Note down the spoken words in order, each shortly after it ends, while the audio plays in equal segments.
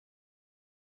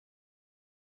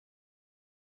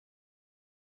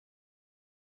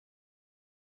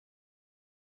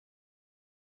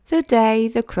The Day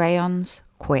the Crayons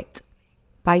Quit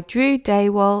by Drew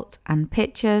Daywalt and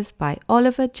pictures by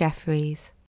Oliver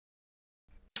Jeffries.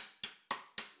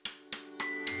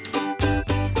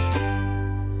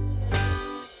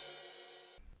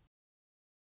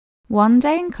 One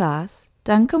day in class,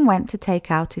 Duncan went to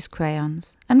take out his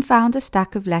crayons and found a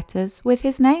stack of letters with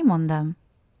his name on them.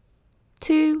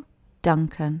 To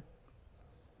Duncan.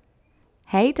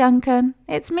 Hey Duncan,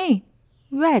 it's me,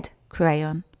 Red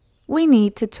Crayon. We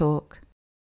need to talk.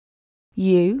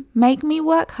 You make me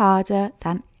work harder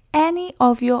than any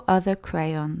of your other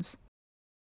crayons.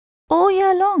 All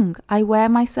year long I wear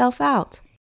myself out,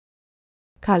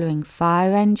 colouring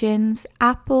fire engines,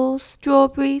 apples,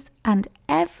 strawberries and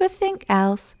everything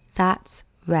else that's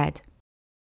red.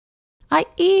 I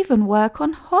even work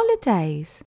on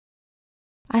holidays.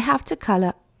 I have to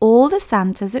colour all the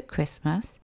Santas at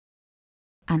Christmas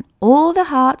and all the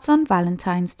hearts on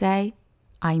Valentine's Day.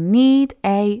 I need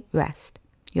a rest.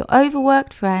 Your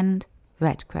overworked friend,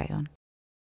 Red Crayon.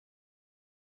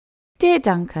 Dear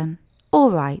Duncan,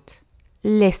 all right,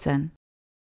 listen.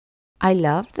 I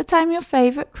love that I'm your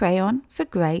favourite crayon for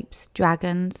grapes,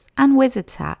 dragons and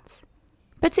wizard's hats,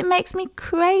 but it makes me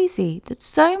crazy that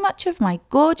so much of my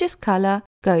gorgeous colour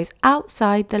goes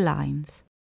outside the lines.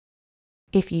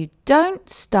 If you don't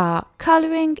start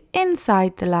colouring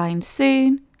inside the lines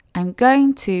soon, I'm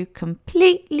going to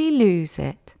completely lose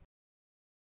it.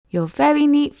 Your very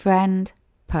neat friend,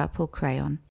 Purple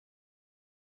Crayon.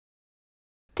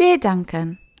 Dear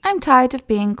Duncan, I'm tired of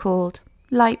being called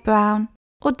light brown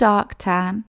or dark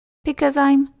tan because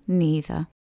I'm neither.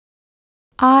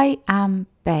 I am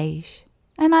beige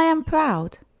and I am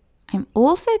proud. I'm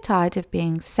also tired of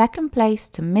being second place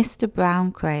to Mr.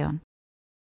 Brown Crayon.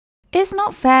 It's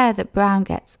not fair that Brown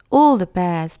gets all the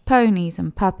bears, ponies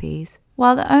and puppies,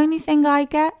 while the only thing I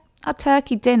get are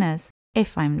turkey dinners,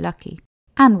 if I'm lucky.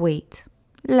 And wheat.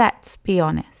 Let's be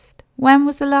honest. When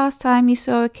was the last time you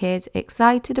saw a kid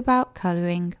excited about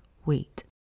colouring wheat?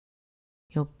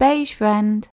 Your beige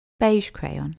friend, Beige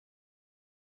Crayon.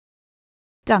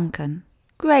 Duncan,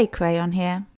 Grey Crayon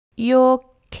here. You're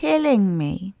killing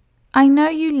me. I know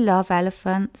you love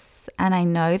elephants, and I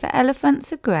know that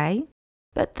elephants are grey,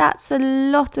 but that's a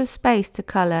lot of space to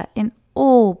colour in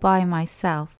all by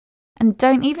myself. And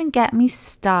don't even get me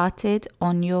started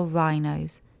on your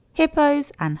rhinos,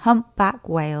 hippos and humpback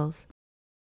whales.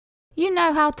 You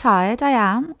know how tired I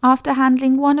am after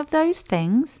handling one of those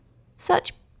things?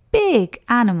 Such big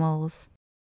animals.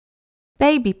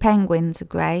 Baby penguins are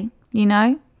grey, you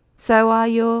know. So are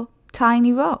your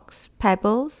tiny rocks,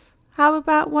 pebbles. How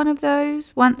about one of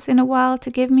those once in a while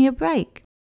to give me a break?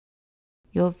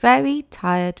 Your very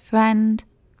tired friend,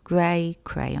 Grey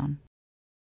Crayon.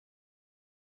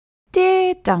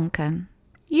 Dear Duncan,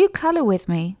 you colour with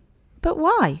me, but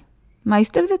why?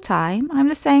 Most of the time I'm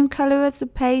the same colour as the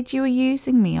page you are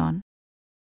using me on.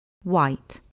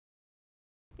 White.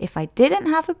 If I didn't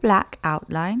have a black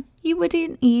outline, you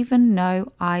wouldn't even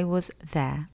know I was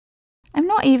there. I'm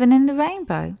not even in the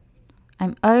rainbow.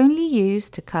 I'm only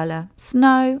used to colour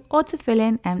snow or to fill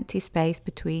in empty space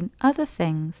between other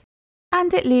things.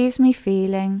 And it leaves me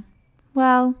feeling,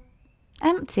 well,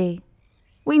 empty.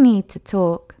 We need to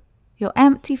talk. Your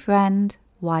empty friend,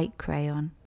 White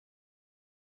Crayon.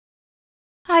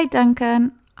 Hi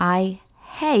Duncan, I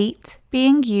hate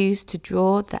being used to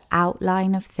draw the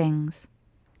outline of things.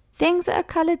 Things that are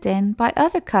coloured in by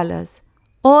other colours,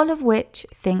 all of which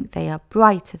think they are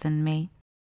brighter than me.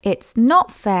 It's not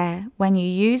fair when you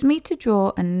use me to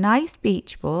draw a nice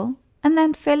beach ball and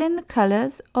then fill in the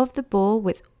colours of the ball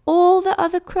with all the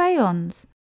other crayons.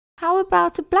 How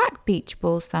about a black beach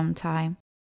ball sometime?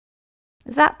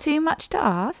 Is that too much to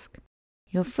ask?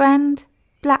 Your friend,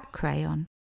 Black Crayon.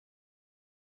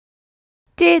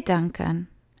 Dear Duncan,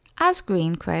 as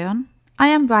Green Crayon, I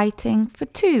am writing for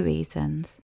 2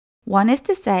 reasons. One is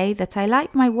to say that I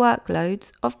like my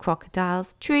workloads of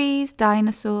crocodiles, trees,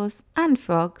 dinosaurs and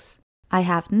frogs. I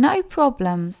have no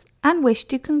problems and wish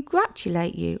to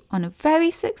congratulate you on a very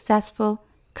successful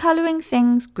colouring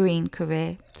things green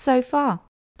career so far.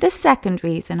 The second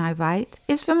reason I write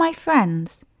is for my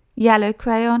friends, Yellow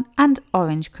Crayon and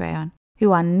Orange Crayon,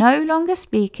 who are no longer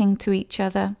speaking to each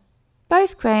other.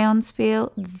 Both crayons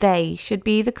feel they should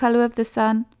be the colour of the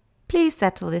sun. Please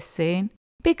settle this soon,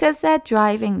 because they're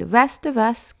driving the rest of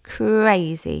us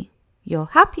crazy. Your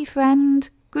happy friend,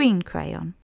 Green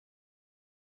Crayon.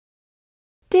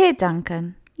 Dear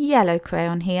Duncan, Yellow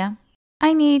Crayon here.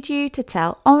 I need you to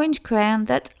tell Orange Crayon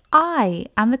that I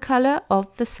am the colour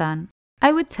of the sun.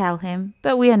 I would tell him,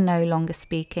 but we are no longer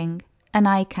speaking. And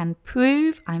I can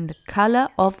prove I'm the colour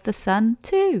of the sun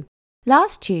too.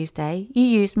 Last Tuesday, you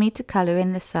used me to colour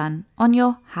in the sun on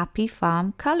your Happy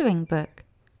Farm colouring book.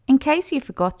 In case you've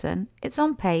forgotten, it's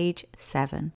on page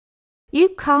 7. You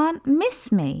can't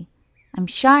miss me. I'm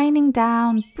shining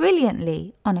down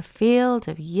brilliantly on a field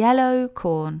of yellow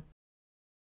corn.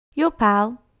 Your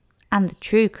pal, and the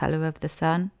true colour of the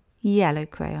sun, yellow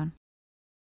crayon.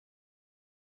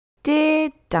 Dear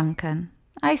Duncan,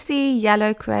 I see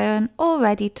yellow crayon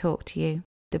already talked to you,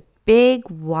 the big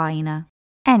whiner.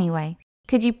 Anyway,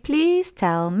 could you please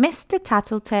tell Mr.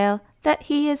 Tattletale that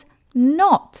he is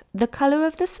not the colour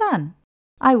of the sun?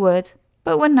 I would,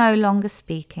 but we're no longer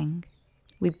speaking.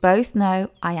 We both know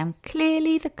I am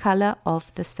clearly the colour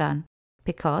of the sun,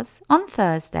 because on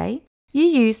Thursday you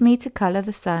used me to colour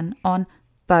the sun on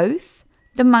both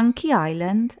the Monkey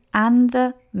Island and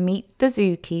the Meet the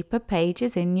Zookeeper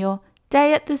pages in your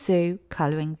Day at the Zoo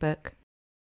colouring book.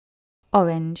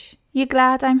 Orange, you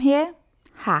glad I'm here?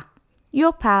 Ha!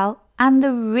 Your pal and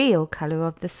the real colour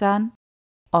of the sun,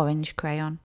 orange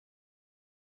crayon.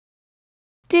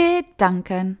 Dear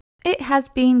Duncan, it has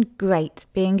been great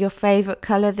being your favourite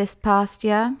colour this past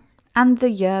year, and the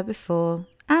year before,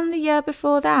 and the year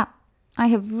before that. I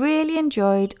have really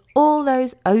enjoyed all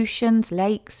those oceans,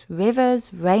 lakes,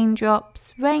 rivers,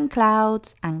 raindrops, rain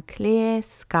clouds, and clear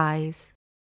skies.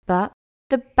 But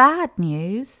the bad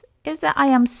news is that I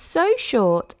am so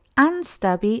short and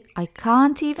stubby I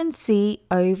can't even see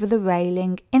over the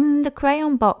railing in the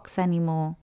crayon box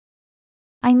anymore.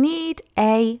 I need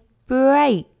a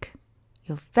break.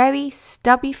 Your very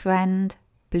stubby friend,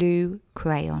 Blue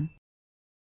Crayon.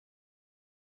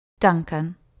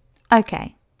 Duncan.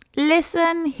 Okay,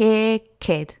 listen here,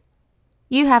 kid.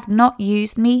 You have not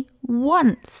used me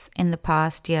once in the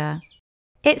past year.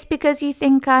 It's because you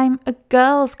think I'm a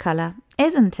girl's colour,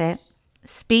 isn't it?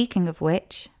 Speaking of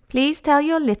which, please tell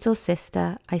your little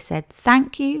sister I said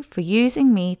thank you for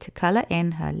using me to colour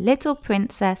in her Little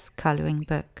Princess colouring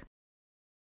book.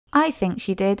 I think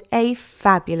she did a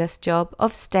fabulous job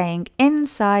of staying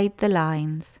inside the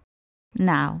lines.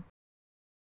 Now,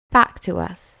 back to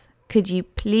us. Could you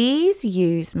please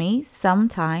use me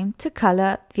sometime to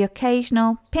colour the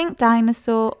occasional pink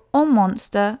dinosaur or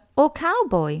monster or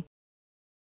cowboy?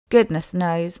 Goodness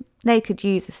knows, they could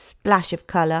use a splash of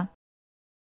colour.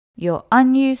 Your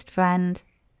unused friend,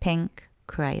 Pink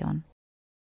Crayon.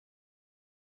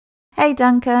 Hey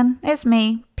Duncan, it's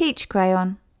me, Peach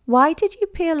Crayon. Why did you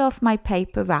peel off my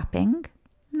paper wrapping?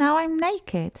 Now I'm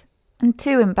naked and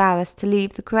too embarrassed to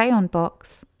leave the crayon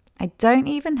box. I don't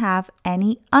even have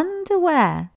any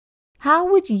underwear. How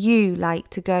would you like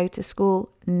to go to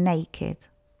school naked?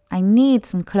 I need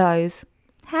some clothes.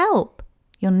 Help!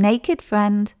 Your naked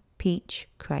friend, Peach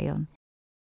Crayon.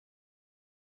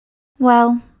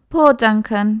 Well, poor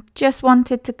Duncan just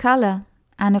wanted to colour,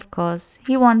 and of course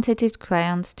he wanted his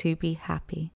crayons to be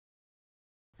happy.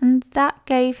 And that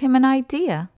gave him an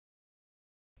idea.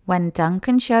 When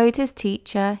Duncan showed his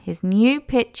teacher his new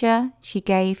picture, she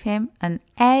gave him an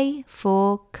A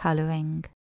for colouring.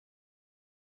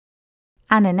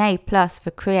 And an A+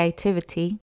 for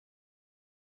creativity.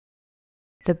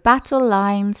 The battle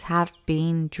lines have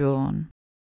been drawn.